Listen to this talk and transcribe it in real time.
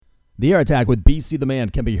The Air Attack with BC the Man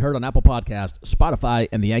can be heard on Apple Podcasts, Spotify,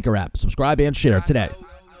 and the Anchor app. Subscribe and share today.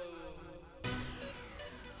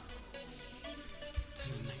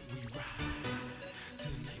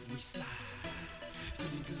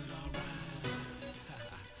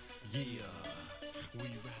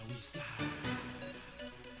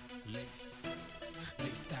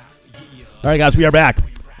 All right, guys, we are back.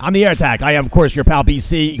 I'm the Air Attack. I am, of course, your pal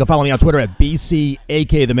BC. You can follow me on Twitter at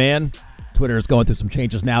BCAK the Man. Twitter is going through some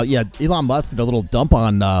changes now. Yeah, Elon Musk did a little dump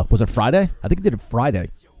on, was it Friday? I think he did it Friday,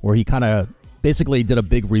 where he kind of basically did a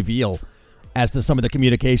big reveal as to some of the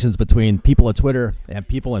communications between people at Twitter and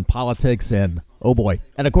people in politics, and oh boy.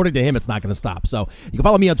 And according to him, it's not going to stop. So you can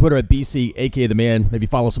follow me on Twitter at BCAK the Man. Maybe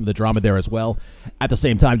follow some of the drama there as well. At the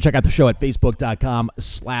same time, check out the show at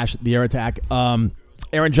Facebook.com/The Air Attack.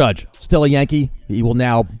 Aaron Judge, still a Yankee. He will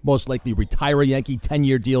now most likely retire a Yankee.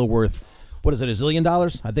 10-year deal worth, what is it, $1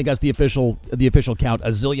 zillion? I think that's the official count, $1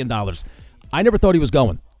 zillion. I never thought he was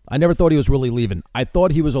going. I never thought he was really leaving. I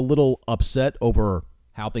thought he was a little upset over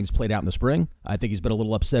how things played out in the spring. I think he's been a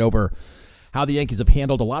little upset over how the Yankees have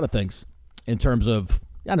handled a lot of things in terms of,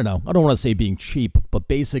 I don't know, I don't want to say being cheap, but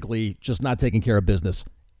basically just not taking care of business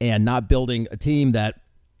and not building a team that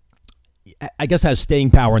I guess has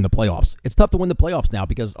staying power in the playoffs. It's tough to win the playoffs now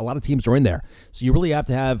because a lot of teams are in there. So you really have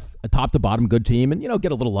to have a top to bottom good team and,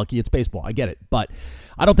 get a little lucky. It's baseball. I get it. But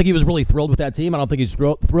I don't think he was really thrilled with that team. I don't think he's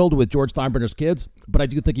thrilled with George Steinbrenner's kids, but I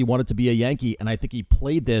do think he wanted to be a Yankee, and I think he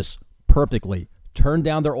played this perfectly. Turned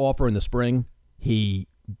down their offer in the spring. He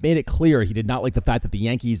made it clear he did not like the fact that the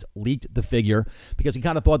Yankees leaked the figure because he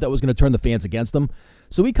kind of thought that was going to turn the fans against them.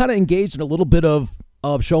 So he kind of engaged in a little bit of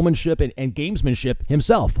showmanship and gamesmanship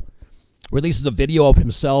himself. Releases a video of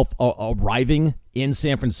himself arriving in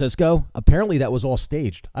San Francisco. Apparently that was all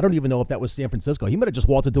staged. I don't even know if that was San Francisco. He might have just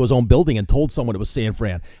walked into his own building and told someone it was San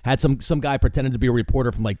Fran. Had some guy pretending to be a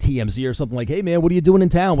reporter from like TMZ or something like, hey man, what are you doing in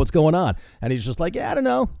town? What's going on? And he's just like, yeah, I don't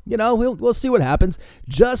know. We'll see what happens.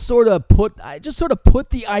 Just sort of put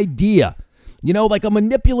the idea, like a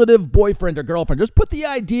manipulative boyfriend or girlfriend. Just put the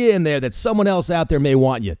idea in there that someone else out there may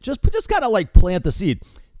want you. Just kind of like plant the seed.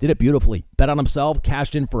 Did it beautifully. Bet on himself,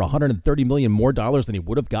 cashed in for $130 million more than he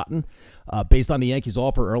would have gotten based on the Yankees'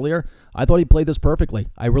 offer earlier. I thought he played this perfectly.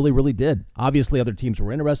 I really, really did. Obviously, other teams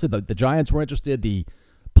were interested. The Giants were interested. The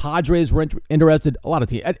Padres were interested. A lot of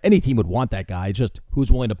teams. Any team would want that guy. Just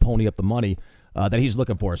who's willing to pony up the money that he's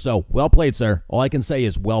looking for. So, well played, sir. All I can say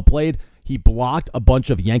is well played. He blocked a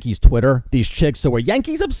bunch of Yankees Twitter. These chicks who are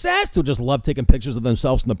Yankees obsessed, who just love taking pictures of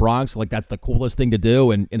themselves in the Bronx. Like that's the coolest thing to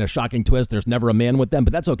do. And in a shocking twist, there's never a man with them,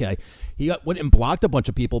 but that's okay. He went and blocked a bunch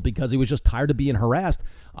of people because he was just tired of being harassed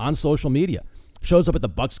on social media. Shows up at the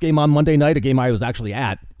Bucks game on Monday night, a game I was actually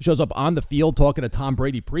at. Shows up on the field talking to Tom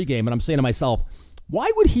Brady pregame. And I'm saying to myself, why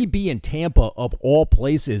would he be in Tampa of all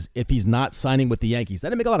places if he's not signing with the Yankees? That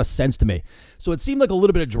didn't make a lot of sense to me. So it seemed like a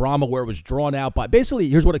little bit of drama where it was drawn out by basically,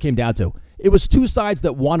 here's what it came down to. It was two sides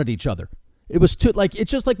that wanted each other. It was it's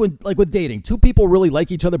just like with dating. Two people really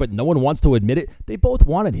like each other, but no one wants to admit it. They both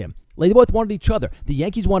wanted him. They both wanted each other. The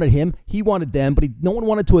Yankees wanted him. He wanted them, but no one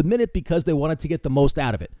wanted to admit it because they wanted to get the most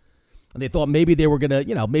out of it. And they thought maybe they were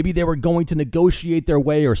going to negotiate their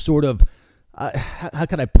way or sort of, how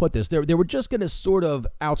can I put this? They were just going to sort of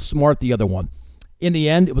outsmart the other one. In the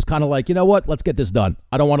end, it was kind of like, you know what? Let's get this done.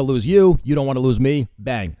 I don't want to lose you. You don't want to lose me.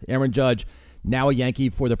 Bang. Aaron Judge, now a Yankee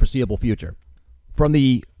for the foreseeable future. From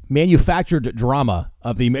the manufactured drama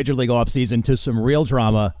of the Major League offseason to some real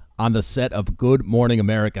drama on the set of Good Morning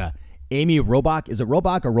America. Amy Robach, is it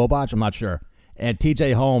Robach or Robach? I'm not sure. And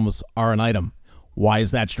TJ Holmes are an item. Why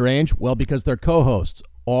is that strange? Well, because they're co-hosts.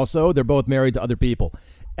 Also, they're both married to other people.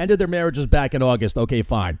 Ended their marriages back in August. Okay,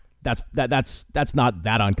 fine. That's not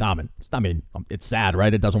that uncommon. It's sad,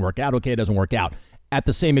 right? It doesn't work out. Okay, it doesn't work out. At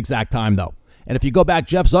the same exact time, though. And if you go back,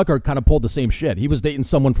 Jeff Zucker kind of pulled the same shit. He was dating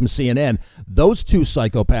someone from CNN. Those two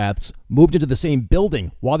psychopaths moved into the same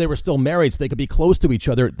building while they were still married so they could be close to each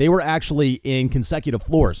other. They were actually in consecutive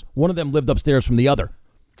floors. One of them lived upstairs from the other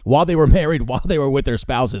while they were married, while they were with their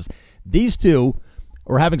spouses. These two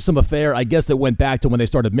were having some affair. I guess that went back to when they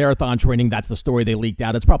started marathon training. That's the story they leaked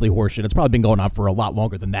out. It's probably horseshit. It's probably been going on for a lot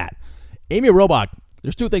longer than that. Amy Robach,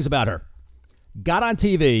 there's two things about her. Got on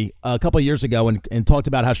TV a couple of years ago and talked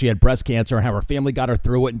about how she had breast cancer and how her family got her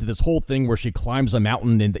through it, into this whole thing where she climbs a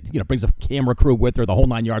mountain and brings a camera crew with her, the whole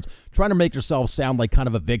 9 yards, trying to make herself sound like kind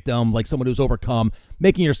of a victim, like someone who's overcome,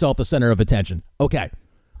 making yourself the center of attention. Okay,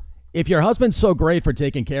 if your husband's so great for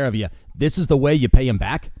taking care of you, this is the way you pay him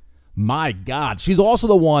back? My God. She's also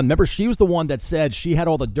the one, remember, she was the one that said she had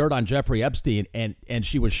all the dirt on Jeffrey Epstein and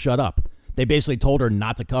she was shut up. They basically told her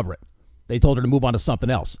not to cover it. They told her to move on to something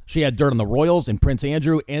else. She had dirt on the Royals and Prince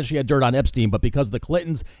Andrew, and she had dirt on Epstein. But because of the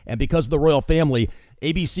Clintons and because of the royal family,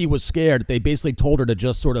 ABC was scared. They basically told her to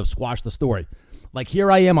just sort of squash the story. Like, here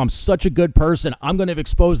I am. I'm such a good person. I'm going to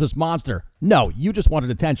expose this monster. No, you just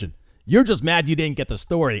wanted attention. You're just mad you didn't get the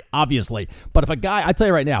story, obviously. But if a guy, I tell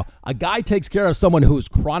you right now, a guy takes care of someone who's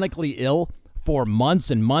chronically ill for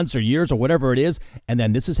months and months or years or whatever it is, and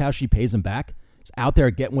then this is how she pays him back. She's out there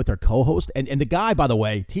getting with her co-host. And the guy, by the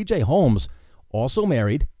way, TJ Holmes, also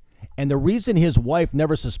married. And the reason his wife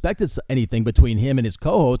never suspected anything between him and his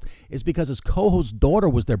co-host is because his co-host's daughter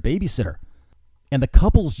was their babysitter. And the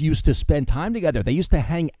couples used to spend time together. They used to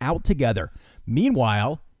hang out together.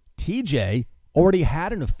 Meanwhile, TJ already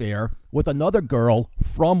had an affair with another girl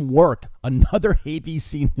from work, another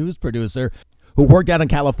ABC News producer who worked out in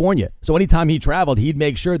California. So anytime he traveled, he'd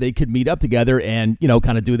make sure they could meet up together and,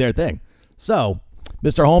 kind of do their thing. So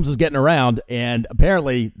Mr. Holmes is getting around, and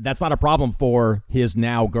apparently that's not a problem for his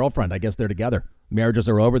now girlfriend. I guess they're together. Marriages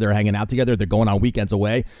are over. They're hanging out together. They're going on weekends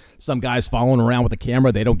away. Some guy's following around with a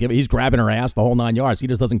camera. They don't give it. He's grabbing her ass the whole 9 yards. He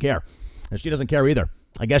just doesn't care. And she doesn't care either.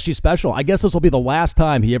 I guess she's special. I guess this will be the last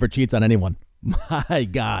time he ever cheats on anyone. My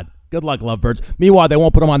God. Good luck, lovebirds. Meanwhile, they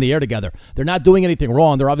won't put them on the air together. They're not doing anything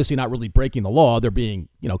wrong. They're obviously not really breaking the law. They're being,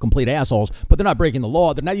 complete assholes. But they're not breaking the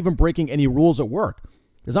law. They're not even breaking any rules at work.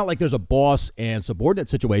 It's not like there's a boss and subordinate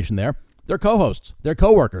situation there. They're co-hosts. They're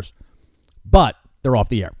co-workers. But they're off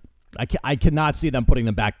the air. I cannot see them putting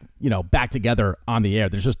them back together on the air.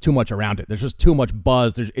 There's just too much around it. There's just too much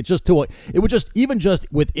buzz. It's just too. It would just, even just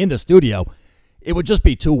within the studio, it would just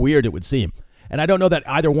be too weird, it would seem. And I don't know that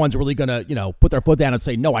either one's really going to, put their foot down and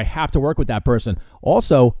say, no, I have to work with that person.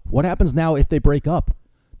 Also, what happens now if they break up?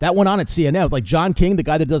 That went on at CNN. Like John King, the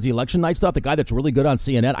guy that does the election night stuff, the guy that's really good on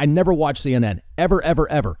CNN. I never watch CNN, ever, ever,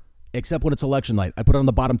 ever, except when it's election night. I put it on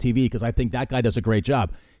the bottom TV because I think that guy does a great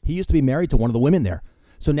job. He used to be married to one of the women there.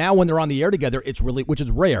 So now when they're on the air together, it's really, which is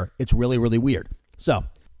rare, it's really, really weird. So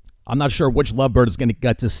I'm not sure which lovebird is going to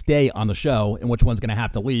get to stay on the show and which one's going to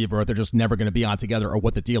have to leave, or if they're just never going to be on together, or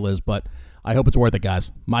what the deal is. But I hope it's worth it,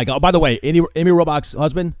 guys. My God. Oh, by the way, Amy Robach's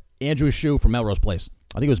husband, Andrew Shue from Melrose Place.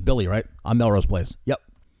 I think it was Billy, right? On Melrose Place. Yep.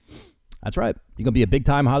 That's right. You can be a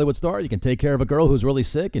big-time Hollywood star. You can take care of a girl who's really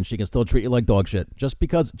sick, and she can still treat you like dog shit just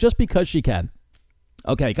because she can.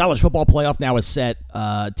 Okay, college football playoff now is set.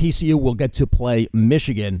 TCU will get to play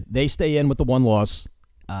Michigan. They stay in with the one loss.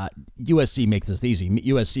 USC makes this easy.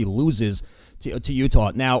 USC loses to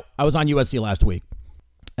Utah. Now, I was on USC last week,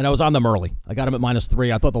 and I was on them early. I got them at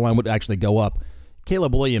 -3. I thought the line would actually go up.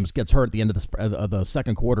 Caleb Williams gets hurt at the end of the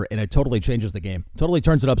second quarter, and it totally changes the game. Totally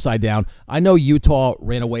turns it upside down. I know Utah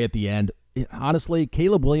ran away at the end. Honestly,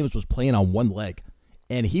 Caleb Williams was playing on one leg,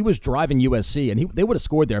 and he was driving USC, and they would have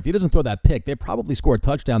scored there. If he doesn't throw that pick, they probably score a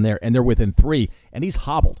touchdown there, and they're within 3, and he's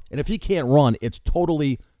hobbled. And if he can't run, it's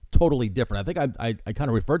totally different. I think I kind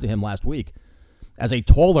of referred to him last week as a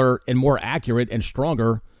taller and more accurate and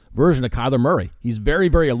stronger version of Kyler Murray. He's very,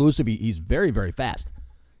 very elusive. He's very, very fast.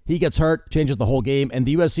 He gets hurt, changes the whole game, and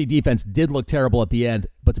the USC defense did look terrible at the end.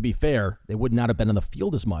 But to be fair, they would not have been on the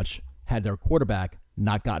field as much had their quarterback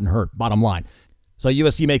not gotten hurt, bottom line. So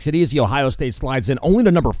USC makes it easy. Ohio State slides in only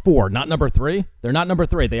to number 4, not number 3. They're not number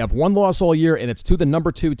 3. They have one loss all year, and it's to the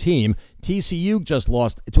number 2 team. TCU just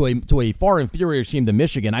lost to a far inferior team than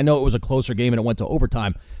Michigan. I know it was a closer game and it went to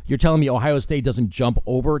overtime. You're telling me Ohio State doesn't jump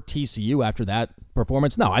over TCU after that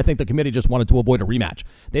performance? No, I think the committee just wanted to avoid a rematch.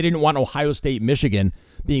 They didn't want Ohio State-Michigan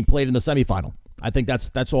being played in the semifinal. I think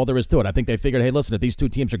that's all there is to it. I think they figured, hey, listen, if these two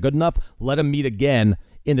teams are good enough, let them meet again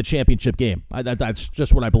in the championship game. That's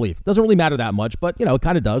just what I believe. Doesn't really matter that much, but, it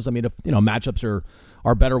kind of does. I mean, if, matchups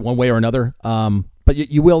are better one way or another. But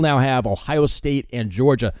you will now have Ohio State and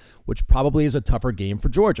Georgia, which probably is a tougher game for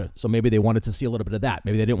Georgia. So maybe they wanted to see a little bit of that.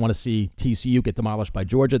 Maybe they didn't want to see TCU get demolished by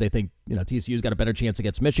Georgia. They think, TCU's got a better chance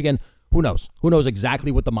against Michigan. Who knows? Who knows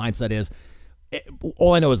exactly what the mindset is?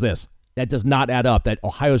 All I know is this. That does not add up, that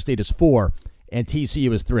Ohio State is 4 and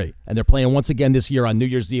TCU is 3. And they're playing once again this year on New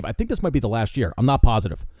Year's Eve. I think this might be the last year. I'm not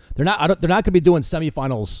positive. They're not going to be doing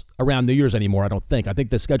semifinals around New Year's anymore, I don't think. I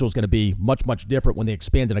think the schedule is going to be much, much different when they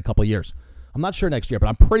expand in a couple of years. I'm not sure next year, but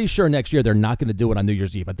I'm pretty sure next year they're not going to do it on New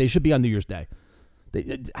Year's Eve. But they should be on New Year's Day.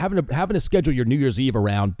 Having to schedule your New Year's Eve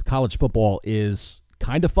around college football is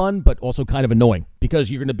kind of fun, but also kind of annoying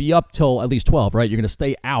because you're going to be up till at least 12, right? You're going to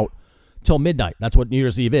stay out till midnight. That's what New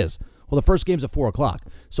Year's Eve is. Well, the first game's at 4 o'clock.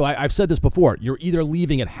 So I've said this before. You're either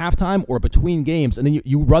leaving at halftime or between games, and then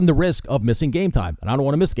you run the risk of missing game time. And I don't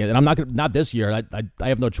want to miss game. And I'm not this year. I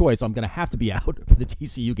have no choice. I'm going to have to be out for the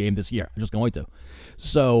TCU game this year. I'm just going to.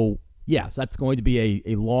 So, yes, that's going to be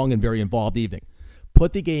a long and very involved evening.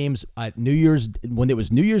 Put the games at New Year's, when it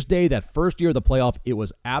was New Year's Day, that first year of the playoff, it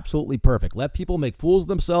was absolutely perfect. Let people make fools of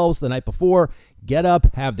themselves the night before, get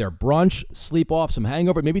up, have their brunch, sleep off some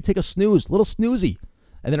hangover, maybe take a snooze, little snoozy.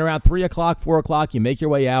 And then around 3 o'clock, 4 o'clock, you make your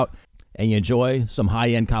way out and you enjoy some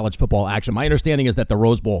high-end college football action. My understanding is that the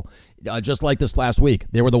Rose Bowl, just like this last week,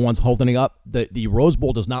 they were the ones holding it up. The Rose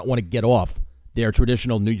Bowl does not want to get off their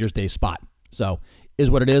traditional New Year's Day spot. So, is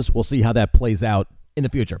what it is. We'll see how that plays out in the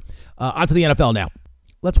future. On to the NFL now.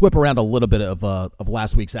 Let's whip around a little bit of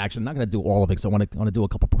last week's action. I'm not going to do all of it because I want to do a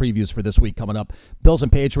couple previews for this week coming up. Bills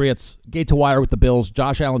and Patriots, gate to wire with the Bills.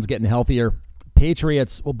 Josh Allen's getting healthier.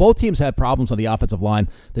 Patriots, well, both teams have problems on the offensive line.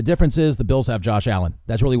 The difference is the Bills have Josh Allen.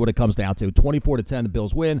 That's really what it comes down to. 24-10, the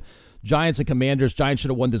Bills win. Giants and Commanders. Giants should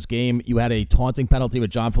have won this game. You had a taunting penalty with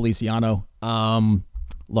John Feliciano.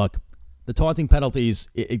 Look, the taunting penalties,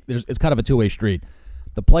 it's kind of a two-way street.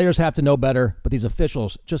 The players have to know better, but these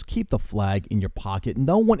officials, just keep the flag in your pocket.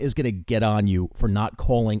 No one is going to get on you for not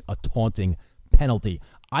calling a taunting penalty.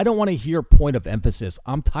 I don't want to hear point of emphasis.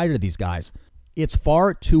 I'm tired of these guys. It's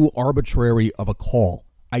far too arbitrary of a call.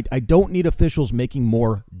 I don't need officials making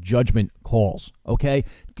more judgment calls, okay?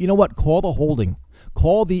 You know what? Call the holding.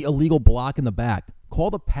 Call the illegal block in the back. Call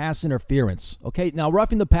the pass interference, okay? Now,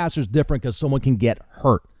 roughing the passer is different because someone can get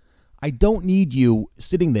hurt. I don't need you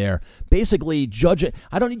sitting there basically judging.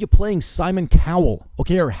 I don't need you playing Simon Cowell,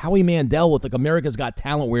 okay, or Howie Mandel with like America's Got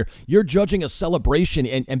Talent where you're judging a celebration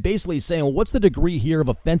and basically saying, well, what's the degree here of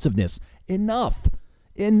offensiveness? Enough.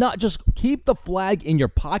 Just keep the flag in your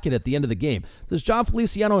pocket at the end of the game. Does John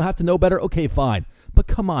Feliciano have to know better? Okay, fine. But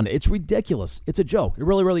come on, it's ridiculous. It's a joke. It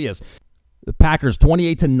really, really is. The Packers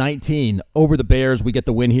 28-19 over the Bears. We get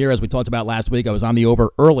the win here, as we talked about last week. I was on the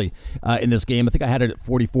over early in this game. I think I had it at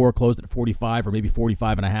 44, closed it at 45 or maybe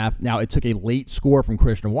 45.5. Now, it took a late score from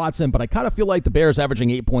Christian Watson, but I kind of feel like the Bears averaging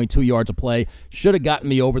 8.2 yards a play should have gotten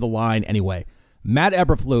me over the line anyway. Matt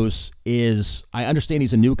Eberflus is, I understand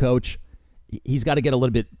he's a new coach. He's got to get a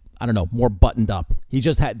little bit, more buttoned up. He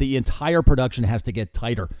just had, the entire production has to get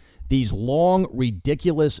tighter. These long,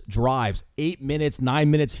 ridiculous drives, 8 minutes, 9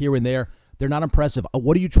 minutes here and there, they're not impressive.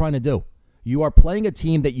 What are you trying to do? You are playing a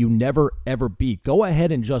team that you never, ever beat. Go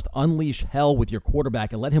ahead and just unleash hell with your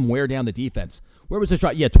quarterback and let him wear down the defense. Where was this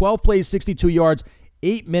shot? Yeah, 12 plays, 62 yards,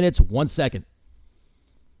 8 minutes, 1 second.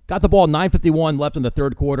 Got the ball, 9:51 left in the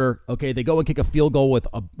third quarter. Okay, they go and kick a field goal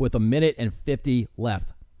with a minute and 50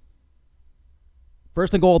 left.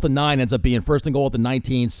 First and goal at the 9 ends up being first and goal at the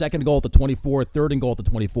 19, second goal at the 24, third and goal at the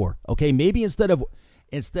 24. Okay, maybe instead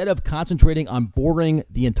of concentrating on boring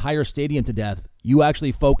the entire stadium to death, you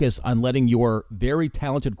actually focus on letting your very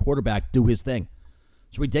talented quarterback do his thing.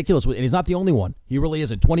 It's ridiculous, and he's not the only one. He really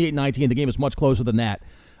isn't. 28-19, the game is much closer than that.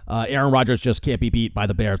 Aaron Rodgers just can't be beat by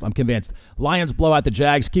the Bears. I'm convinced. Lions blow out the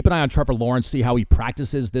Jags. Keep an eye on Trevor Lawrence, see how he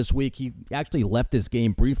practices this week. He actually left this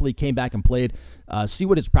game briefly, came back and played. See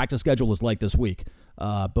what his practice schedule is like this week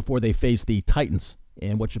before they face the Titans,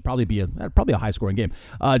 and what should probably be a high-scoring game.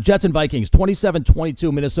 Jets and Vikings,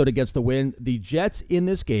 27-22. Minnesota gets the win. The Jets in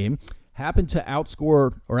this game happened to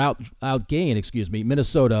outgain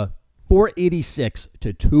Minnesota 486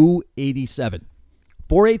 to 287.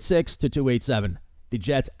 486 to 287. The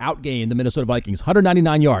Jets outgained the Minnesota Vikings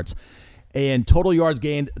 199 yards. And total yards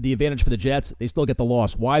gained, the advantage for the Jets. They still get the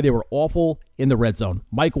loss. Why? They were awful in the red zone.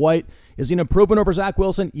 Mike White, is he an improvement over Zach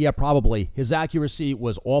Wilson? Yeah, probably. His accuracy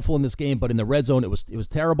was awful in this game, but in the red zone, it was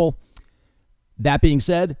terrible. That being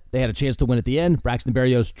said, they had a chance to win at the end. Braxton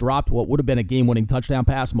Berrios dropped what would have been a game-winning touchdown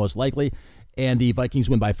pass, most likely, and the Vikings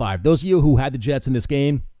win by 5. Those of you who had the Jets in this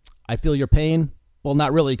game, I feel your pain. Well,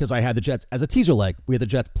 not really, because I had the Jets as a teaser leg. We had the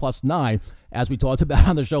Jets +9, as we talked about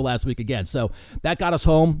on the show last week again. So that got us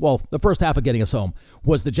home. Well, the first half of getting us home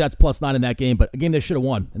was the Jets +9 in that game, but a game they should have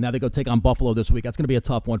won. And now they go take on Buffalo this week. That's going to be a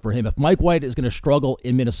tough one for him. If Mike White is going to struggle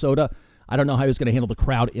in Minnesota, I don't know how he's going to handle the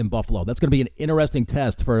crowd in Buffalo. That's going to be an interesting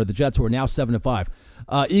test for the Jets, who are now 7-5.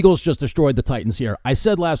 Eagles just destroyed the Titans here. I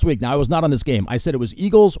said last week, now I was not on this game, I said it was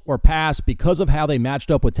Eagles or pass because of how they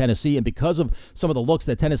matched up with Tennessee and because of some of the looks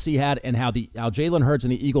that Tennessee had and how Jalen Hurts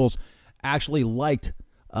and the Eagles actually liked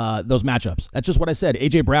those matchups. That's just what I said.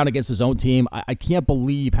 A.J. Brown against his own team. I can't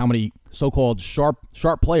believe how many so-called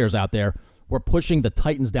sharp players out there were pushing the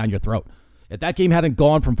Titans down your throat. If that game hadn't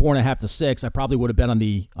gone from 4.5 to 6, I probably would have been on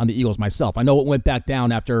the Eagles myself. I know it went back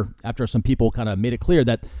down after some people kind of made it clear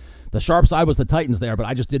that the sharp side was the Titans there, but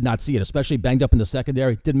I just did not see it, especially banged up in the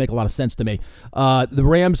secondary. It didn't make a lot of sense to me. The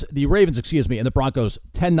Ravens, and the Broncos,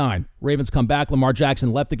 10-9. Ravens come back. Lamar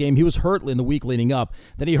Jackson left the game. He was hurt in the week leading up.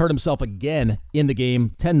 Then he hurt himself again in the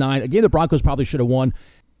game, 10-9. A game the Broncos probably should have won.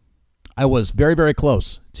 I was very, very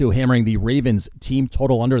close to hammering the Ravens team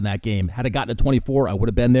total under in that game. Had it gotten to 24, I would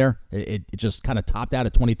have been there. It just kind of topped out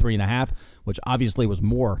at 23.5, which obviously was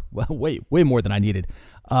more, well, way more than I needed.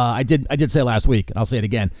 I did say last week, and I'll say it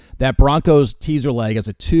again, that Broncos teaser leg as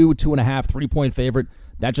a 2.5, 3-point favorite,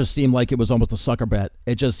 that just seemed like it was almost a sucker bet.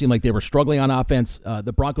 It just seemed like they were struggling on offense.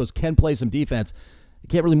 The Broncos can play some defense. They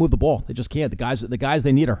can't really move the ball. They just can't. The guys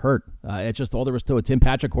they need are hurt. It's just all there is to it. Tim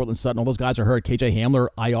Patrick, Cortland Sutton, all those guys are hurt. KJ Hamler,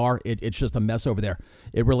 IR. It's just a mess over there.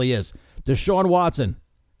 It really is. Deshaun Watson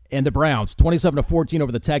and the Browns, 27-14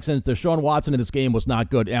 over the Texans. Deshaun Watson in this game was not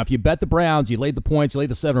good. Now, if you bet the Browns, you laid the points, you laid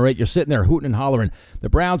the 7 or 8, you're sitting there hooting and hollering. The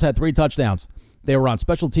Browns had 3 touchdowns. They were on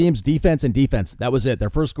special teams, defense, and defense. That was it. Their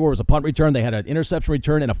first score was a punt return. They had an interception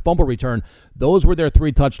return and a fumble return. Those were their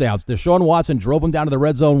 3 touchdowns. Deshaun Watson drove them down to the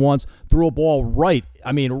red zone once, threw a ball right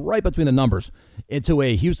between the numbers into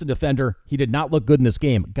a Houston defender. He did not look good in this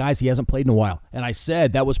game. Guys, he hasn't played in a while. And I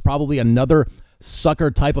said that was probably another sucker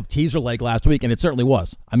type of teaser leg last week, and it certainly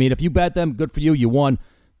was. I mean, if you bet them, good for you. You won.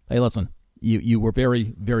 Hey, listen, you were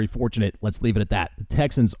very, very fortunate. Let's leave it at that. The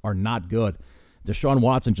Texans are not good. Deshaun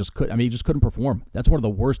Watson just couldn't perform. That's one of the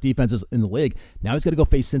worst defenses in the league. Now he's going to go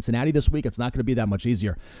face Cincinnati this week. It's not going to be that much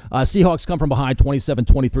easier. Seahawks come from behind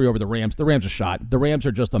 27-23 over the Rams. The Rams are shot. The Rams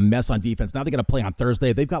are just a mess on defense. Now they're going to play on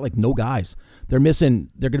Thursday. They've got no guys. They're going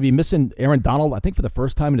to be missing Aaron Donald, I think, for the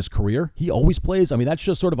first time in his career. He always plays. I mean, that's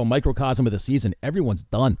just sort of a microcosm of the season. Everyone's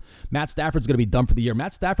done. Matt Stafford's going to be done for the year.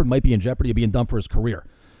 Matt Stafford might be in jeopardy of being done for his career.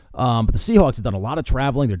 But the Seahawks have done a lot of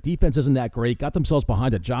traveling. Their defense isn't that great. Got themselves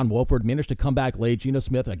behind a John Wolford. Managed to come back late. Geno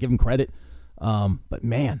Smith, I give him credit. But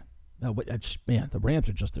man, the Rams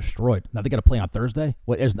are just destroyed. Now they got to play on Thursday.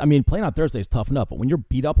 Playing on Thursday is tough enough. But when you're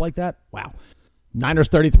beat up like that, wow. Niners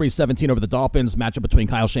 33-17 over the Dolphins. Matchup between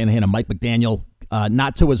Kyle Shanahan and Mike McDaniel.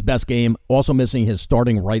 Not to his best game. Also missing his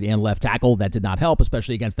starting right and left tackle. That did not help,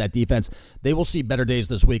 especially against that defense. They will see better days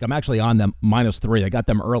this week. I'm actually on them -3. I got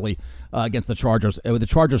them early against the Chargers. The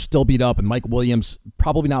Chargers still beat up, and Mike Williams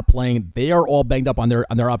probably not playing. They are all banged up on their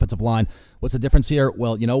offensive line. What's the difference here?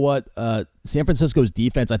 Well, you know what? San Francisco's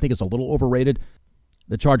defense, I think, is a little overrated.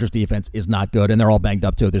 The Chargers' defense is not good, and they're all banged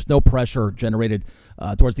up, too. There's no pressure generated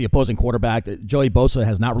towards the opposing quarterback. Joey Bosa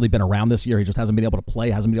has not really been around this year. He just hasn't been able to play,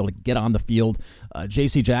 hasn't been able to get on the field.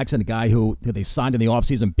 J.C. Jackson, a guy who they signed in the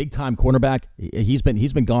offseason, big-time cornerback, he's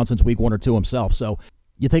been gone since week 1 or 2 himself. So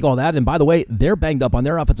you take all that, and by the way, they're banged up on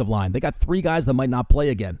their offensive line. They got 3 guys that might not play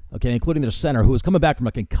again, okay, including their center, who is coming back from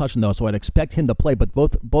a concussion, though, so I'd expect him to play. But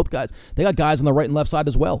both guys, they got guys on the right and left side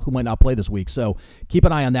as well who might not play this week. So keep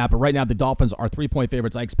an eye on that. But right now, the Dolphins are 3-point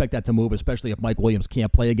favorites. I expect that to move, especially if Mike Williams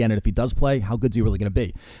can't play again. And if he does play, how good is he really going to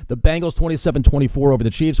be? The Bengals 27-24 over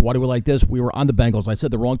the Chiefs. Why do we like this? We were on the Bengals. I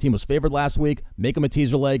said the wrong team was favored last week. Make them a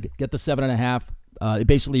teaser leg. Get the 7.5.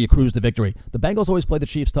 Basically, you cruise to victory. The Bengals always play the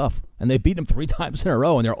Chiefs tough, and they beat them 3 times in a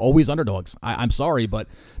row, and they're always underdogs. I'm sorry, but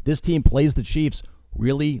this team plays the Chiefs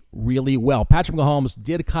really, really well. Patrick Mahomes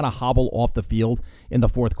did kind of hobble off the field in the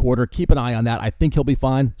fourth quarter. Keep an eye on that. I think he'll be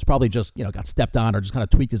fine. It's probably just got stepped on or just kind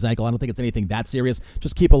of tweaked his ankle. I don't think it's anything that serious.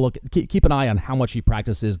 Just keep an eye on how much he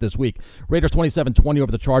practices this week. Raiders 27-20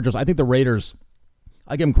 over the Chargers. I think the Raiders,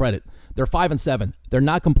 I give them credit. They're 5-7. They're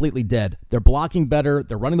not completely dead. They're blocking better.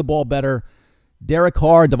 They're running the ball better. Derek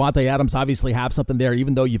Carr and Devontae Adams obviously have something there,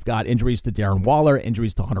 even though you've got injuries to Darren Waller,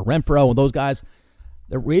 injuries to Hunter Renfrow, and those guys.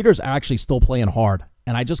 The Raiders are actually still playing hard,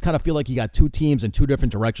 and I just kind of feel like you got 2 teams in 2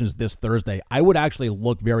 different directions this Thursday. I would actually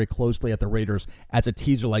look very closely at the Raiders as a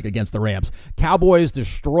teaser leg against the Rams. Cowboys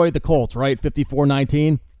destroyed the Colts, right?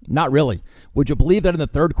 54-19. Not really. Would you believe that in the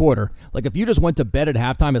third quarter? Like if you just went to bed at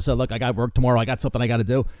halftime and said, look, I got work tomorrow, I got something I got to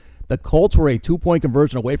do. The Colts were a 2-point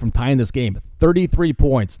conversion away from tying this game. 33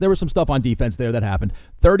 points. There was some stuff on defense there that happened.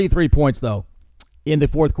 33 points, though, in the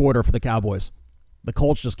fourth quarter for the Cowboys. The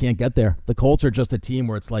Colts just can't get there. The Colts are just a team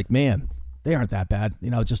where it's like, man, they aren't that bad.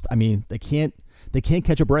 They can't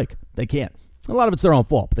catch a break. They can't. A lot of it's their own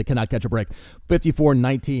fault, but they cannot catch a break.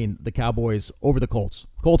 54-19, the Cowboys over the Colts.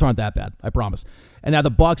 Colts aren't that bad, I promise. And now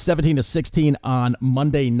the Bucs 17-16 on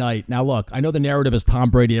Monday night. Now look, I know the narrative is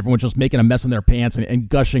Tom Brady. Everyone's just making a mess in their pants and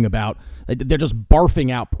gushing about. They're just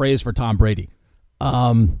barfing out praise for Tom Brady.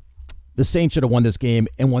 The Saints should have won this game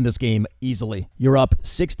and won this game easily. You're up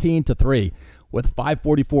 16-3 with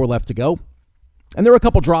 5:44 left to go. And there were a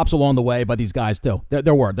couple drops along the way by these guys too.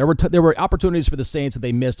 There were opportunities for the Saints that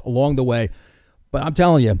they missed along the way. But I'm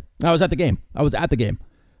telling you, I was at the game.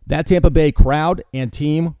 That Tampa Bay crowd and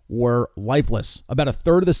team were lifeless. About a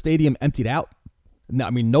third of the stadium emptied out.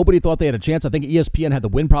 Nobody thought they had a chance. I think ESPN had the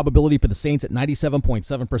win probability for the Saints at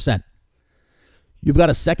 97.7%. You've got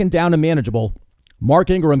a second down and manageable. Mark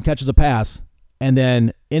Ingram catches a pass, and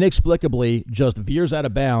then inexplicably just veers out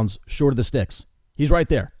of bounds short of the sticks. He's right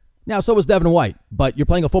there. Now, so was Devin White, but you're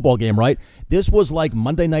playing a football game, right? This was like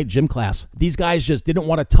Monday night gym class. These guys just didn't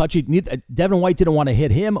want to touch it. Devin White didn't want to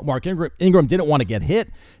hit him. Mark Ingram didn't want to get hit.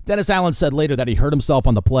 Dennis Allen said later that he hurt himself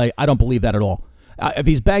on the play. I don't believe that at all. If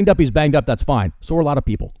he's banged up, that's fine. So are a lot of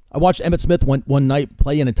people. I watched Emmitt Smith one night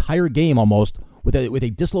play an entire game almost with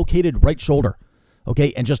a dislocated right shoulder,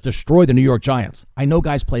 okay, and just destroy the New York Giants. I know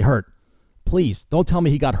guys play hurt. Please, don't tell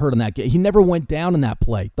me he got hurt in that game. He never went down in that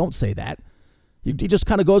play. Don't say that. He just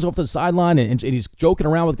kind of goes off the sideline and he's joking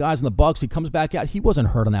around with guys in the Bucs. He comes back out. He wasn't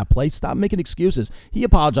hurt on that play. Stop making excuses. He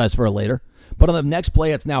apologized for it later. But on the next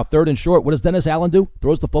play, it's now 3rd and short. What does Dennis Allen do?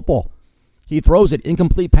 Throws the football. He throws it,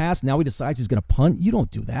 incomplete pass. Now he decides he's going to punt. You don't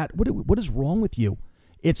do that. What is wrong with you?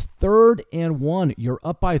 It's 3rd and 1. You're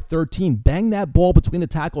up by 13. Bang that ball between the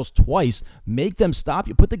tackles twice. Make them stop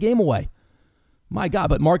you. Put the game away. My God,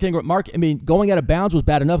 but Mark Ingram, going out of bounds was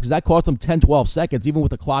bad enough because that cost him 10, 12 seconds, even with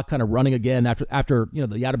the clock kind of running again after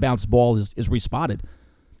the out of bounds ball is respotted.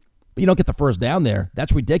 But you don't get the first down there.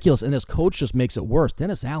 That's ridiculous, and his coach just makes it worse.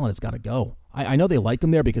 Dennis Allen has got to go. I know they like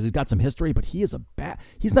him there because he's got some history, but he's not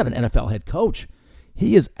an NFL head coach.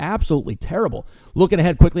 He is absolutely terrible. Looking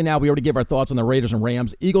ahead quickly now, we already gave our thoughts on the Raiders and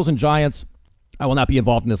Rams. Eagles and Giants. I will not be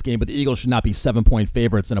involved in this game, but the Eagles should not be 7-point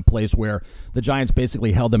favorites in a place where the Giants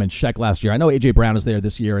basically held them in check last year. I know A.J. Brown is there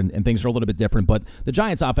this year, and things are a little bit different, but the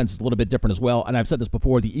Giants' offense is a little bit different as well. And I've said this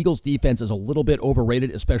before, the Eagles' defense is a little bit overrated,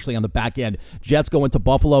 especially on the back end. Jets go into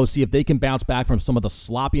Buffalo, see if they can bounce back from some of the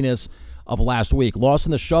sloppiness of last week. Lost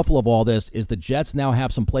in the shuffle of all this is the Jets now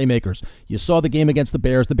have some playmakers. You saw the game against the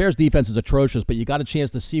Bears. The Bears' defense is atrocious, but you got a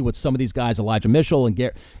chance to see what some of these guys, Elijah Mitchell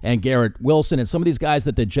and Garrett Wilson, and some of these guys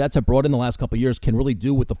that the Jets have brought in the last couple of years can really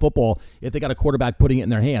do with the football if they got a quarterback putting it in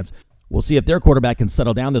their hands. We'll see if their quarterback can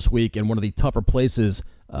settle down this week in one of the tougher places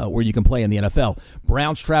where you can play in the NFL.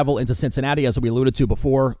 Browns travel into Cincinnati, as we alluded to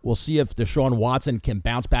before. We'll see if Deshaun Watson can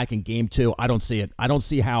bounce back in game 2. I don't see it. I don't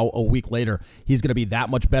see how a week later he's going to be that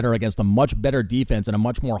much better against a much better defense and a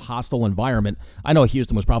much more hostile environment. I know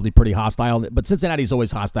Houston was probably pretty hostile, but Cincinnati's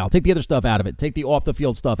always hostile. Take the other stuff out of it. Take the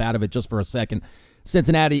off-the-field stuff out of it just for a second.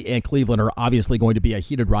 Cincinnati and Cleveland are obviously going to be a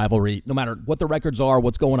heated rivalry, no matter what the records are,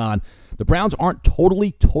 what's going on. The Browns aren't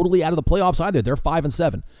totally out of the playoffs either. They're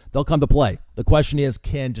 5-7. They'll come to play. The question is,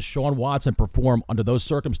 can Deshaun Watson perform under those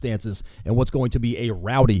circumstances and what's going to be a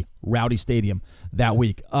rowdy stadium that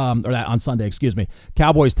week, on Sunday, excuse me.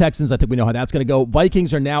 Cowboys, Texans, I think we know how that's going to go.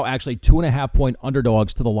 Vikings are now actually 2.5-point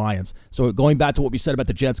underdogs to the Lions. So going back to what we said about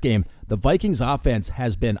the Jets game, the Vikings offense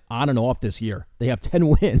has been on and off this year. They have 10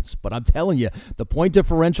 wins, but I'm telling you, the point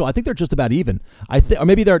differential, I think they're just about even. Or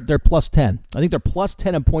maybe they're plus 10. I think they're plus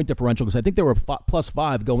 10 in point differential because I think they were plus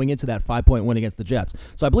 5 going into that 5-point win against the Jets.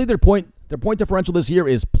 So I believe their point differential this year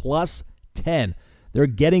is plus 10. They're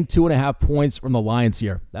getting 2.5 points from the Lions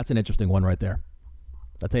here. That's an interesting one right there.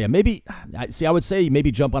 I'll tell you, I would say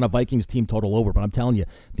maybe jump on a Vikings team total over, but I'm telling you,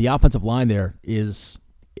 the offensive line there is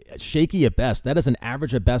shaky at best. That is an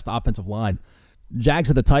average at best offensive line. Jags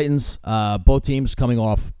at the Titans, both teams coming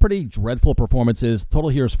off pretty dreadful performances. Total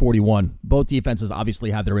here is 41. Both defenses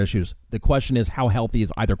obviously have their issues. The question is, how healthy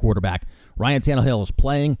is either quarterback? Ryan Tannehill is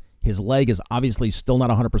playing. His leg is obviously still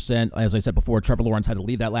not 100%. As I said before, Trevor Lawrence had to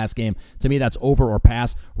leave that last game. To me, that's over or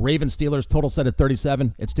pass. Ravens, Steelers, total set at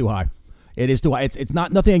 37. It's too high. It is too high. It's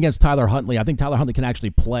not nothing against Tyler Huntley. I think Tyler Huntley can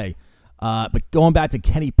actually play. But going back to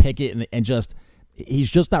Kenny Pickett and he's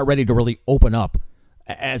just not ready to really open up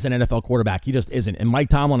as an NFL quarterback. He just isn't. And Mike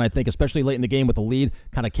Tomlin, I think, especially late in the game with the lead,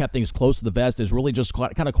 kind of kept things close to the vest, is really just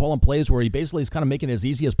kind of calling plays where he basically is kind of making it as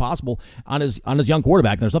easy as possible on his young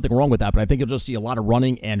quarterback. And there's nothing wrong with that, but I think you'll just see a lot of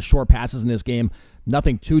running and short passes in this game.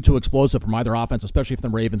 Nothing too explosive from either offense, especially for the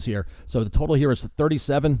Ravens here. So the total here is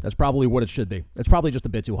 37. That's probably what it should be. It's probably just a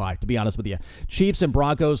bit too high, to be honest with you. Chiefs and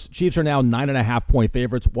Broncos. Chiefs are now 9.5-point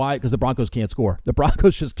favorites. Why? Because the Broncos can't score. The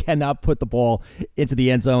Broncos just cannot put the ball into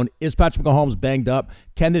the end zone. Is Patrick Mahomes banged up?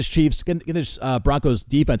 Can this Broncos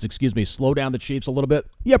defense, slow down the Chiefs a little bit?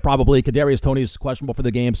 Yeah, probably. Kadarius Toney is questionable for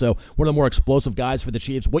the game, so one of the more explosive guys for the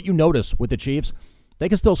Chiefs. What you notice with the Chiefs, they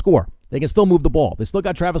can still score. They can still move the ball. They still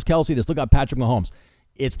got Travis Kelce. They still got Patrick Mahomes.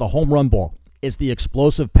 It's the home run ball. It's the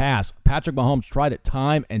explosive pass. Patrick Mahomes tried it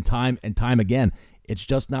time and time again. It's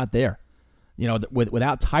just not there.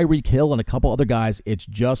 Without Tyreek Hill and a couple other guys, it's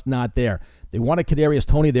just not there. They wanted Kadarius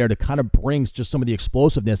Toney there to kind of bring just some of the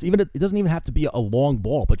explosiveness. It doesn't even have to be a long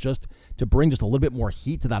ball, but just to bring just a little bit more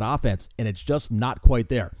heat to that offense, and it's just not quite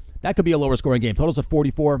there. That could be a lower scoring game. Totals of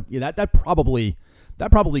 44. Yeah, that probably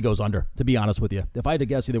goes under, to be honest with you. If I had to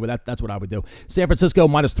guess either way, that's what I would do. San Francisco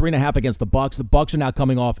minus 3.5 against the Bucs. The Bucs are now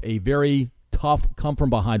coming off a very tough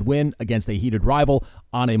come-from-behind win against a heated rival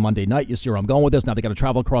on a Monday night. You see where I'm going with this. Now they got to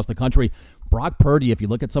travel across the country. Brock Purdy, if you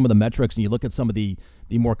look at some of the metrics and you look at some of the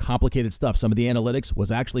more complicated stuff, some of the analytics,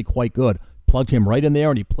 was actually quite good. Plugged him right in there,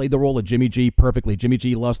 and he played the role of Jimmy G perfectly. Jimmy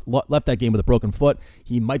G left that game with a broken foot.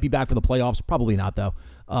 He might be back for the playoffs. Probably not, though.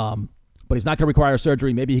 But he's not going to require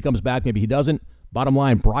surgery. Maybe he comes back. Maybe he doesn't. Bottom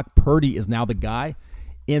line, Brock Purdy is now the guy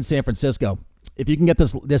in San Francisco. If you can get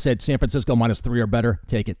this at San Francisco -3 or better,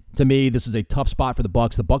 take it. To me, this is a tough spot for the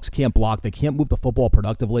Bucs. The Bucs can't block. They can't move the football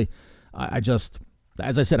productively.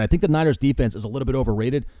 As I said, I think the Niners defense is a little bit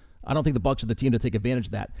overrated. I don't think the Bucs are the team to take advantage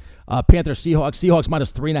of that. Panthers, Seahawks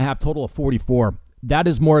 -3.5, total of 44. That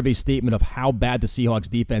is more of a statement of how bad the Seahawks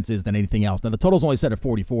defense is than anything else. Now, the total's only set at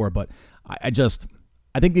 44, but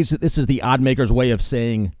I think this is the odd maker's way of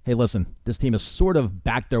saying, hey, listen, this team has sort of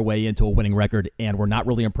backed their way into a winning record, and we're not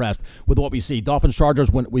really impressed with what we see.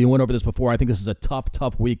 Dolphins-Chargers, we went over this before. I think this is a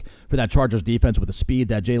tough week for that Chargers defense with the speed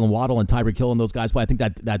that Jalen Waddle and Tyreek Hill and those guys play. I think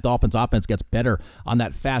that Dolphins offense gets better on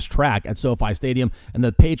that fast track at SoFi Stadium. And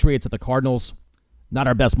the Patriots at the Cardinals, not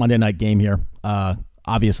our best Monday night game here,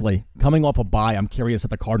 obviously. Coming off a bye, I'm curious if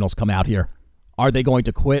the Cardinals come out here. Are they going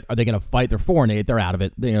to quit? Are they going to fight? They're 4-8. They're out of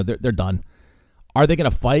it. They're done. Are they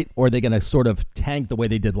going to fight, or are they going to sort of tank the way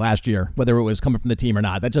they did last year, whether it was coming from the team or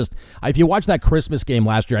not? If you watch that Christmas game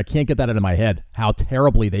last year, I can't get that out of my head, how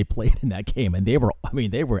terribly they played in that game. And they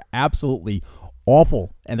were absolutely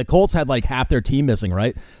awful. And the Colts had like half their team missing,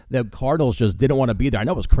 right? The Cardinals just didn't want to be there. I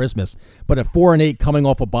know it was Christmas, but at 4-8 coming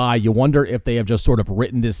off a bye, you wonder if they have just sort of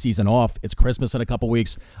written this season off. It's Christmas in a couple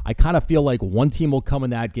weeks. I kind of feel like one team will come in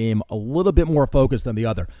that game a little bit more focused than the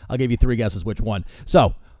other. I'll give you 3 guesses which one.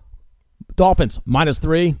 So, Dolphins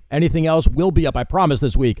 -3. Anything else will be up, I promise,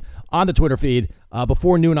 this week on the Twitter feed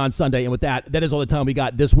before noon on Sunday. And with that is all the time we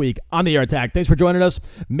got this week on The Air Attack. Thanks for joining us.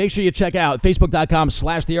 Make sure you check out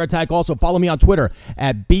Facebook.com/The Air Attack. Also, follow me on Twitter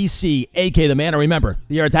at BCAK The Man. And remember,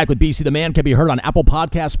 The Air Attack with BC The Man can be heard on Apple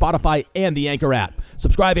Podcasts, Spotify, and the Anchor app.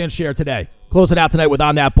 Subscribe and share today. Close it out tonight with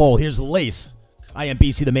On That Pole. Here's Lace. I am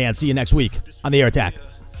BC The Man. See you next week on The Air Attack.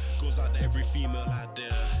 Goes out to every female out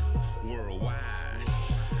there worldwide.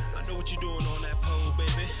 I know what you're doing on that pole,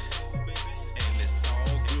 baby, and it's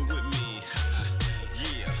all good with me.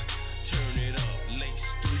 Yeah, turn it up,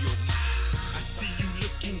 lace through your thighs. I see you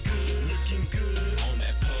looking good on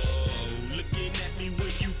that pole. Looking at me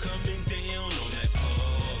when you coming down on that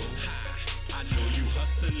pole. I know you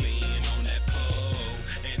hustling on that pole,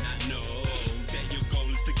 and I know that your goal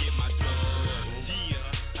is to get my dough.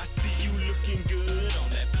 Yeah, I see you looking good on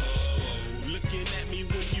that pole. Looking at me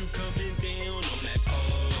when you coming down on that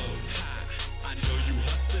pole. I know you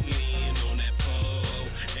hustling on that pole,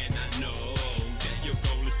 and I know that your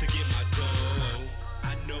goal is to get my dough.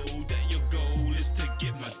 I know that your goal is to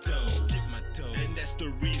get my dough, and that's the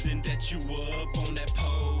reason that you up on that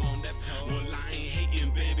pole. Well, I ain't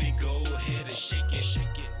hating, baby. Go ahead and shake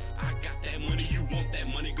it. I got that money. You want that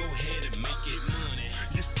money? Go ahead and make it money.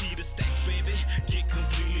 You see the stacks, baby? Get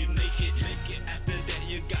completely naked. After that,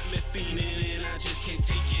 you got me fiending, and I just can't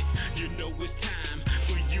take it. You know it's time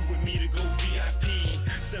for you and me to go VIP.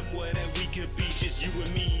 Somewhere that we could be just you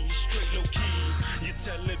and me, straight low key. You're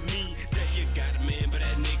telling me that you got a man, but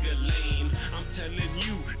that nigga lame. I'm telling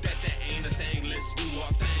you that ain't a thing. Let's do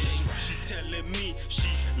our thing. She telling me she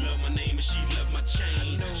love my name and she love my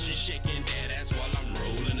chain. She shaking that ass while I'm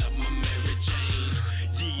rolling up my Mary Jane.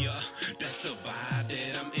 Yeah, that's the vibe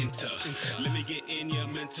that I'm into. Let me get in your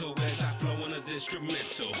mental as I flow on this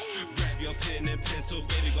instrumental. Grab your pen and pencil,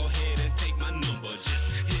 baby, go ahead and take my number. Just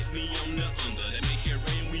hit me on the under, then make it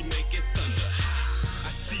rain, we make it thunder. I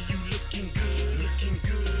see you looking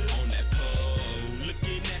good on that pole.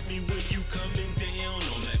 Looking at me when you coming down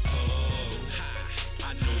on that pole.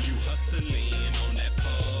 I know you hustling on that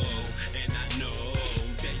pole, and I know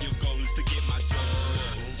that your goal is to get my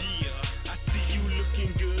dough. Yeah, I see you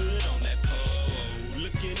looking good on that pole.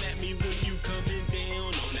 Looking at me when you coming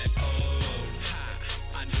down on that pole.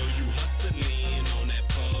 I know you hustling on that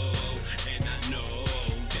pole, and I know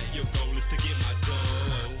that your goal is to get my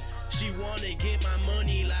dough. She wanna get my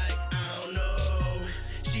money like, I don't know.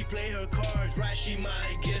 She play her cards right, she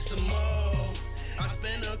might get some more. I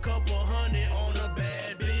spend a couple hundred on a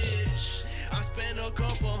bad bitch. I spend a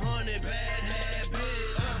couple hundred bad habits.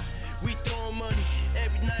 We throwing money,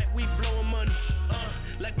 every night we blowing money.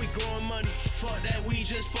 Like we growing money, fuck that, we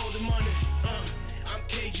just folding money. I'm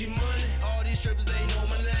KG Money, all these strippers, they know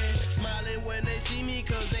my name. Smiling when they see me,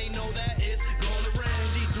 cause they know that it's gonna rain.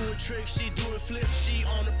 She doing tricks, she doing flips, she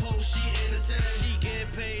on the post, she entertain. She getting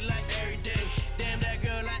paid like every day. Damn, that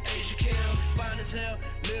girl like Asia Kim, fine as hell,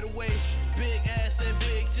 little waist, big ass and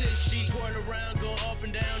big tits. She twirl around, go up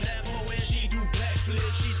and down that pole, and she do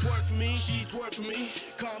me, she twerk for me.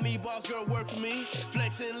 Call me boss girl, work for me.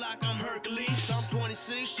 Flexing like I'm Hercules. I'm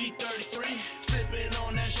 26, she 33. Sipping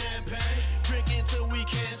on that champagne. Drinking till we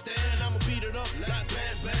can't stand. I'ma beat it up like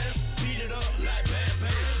Bam Bam.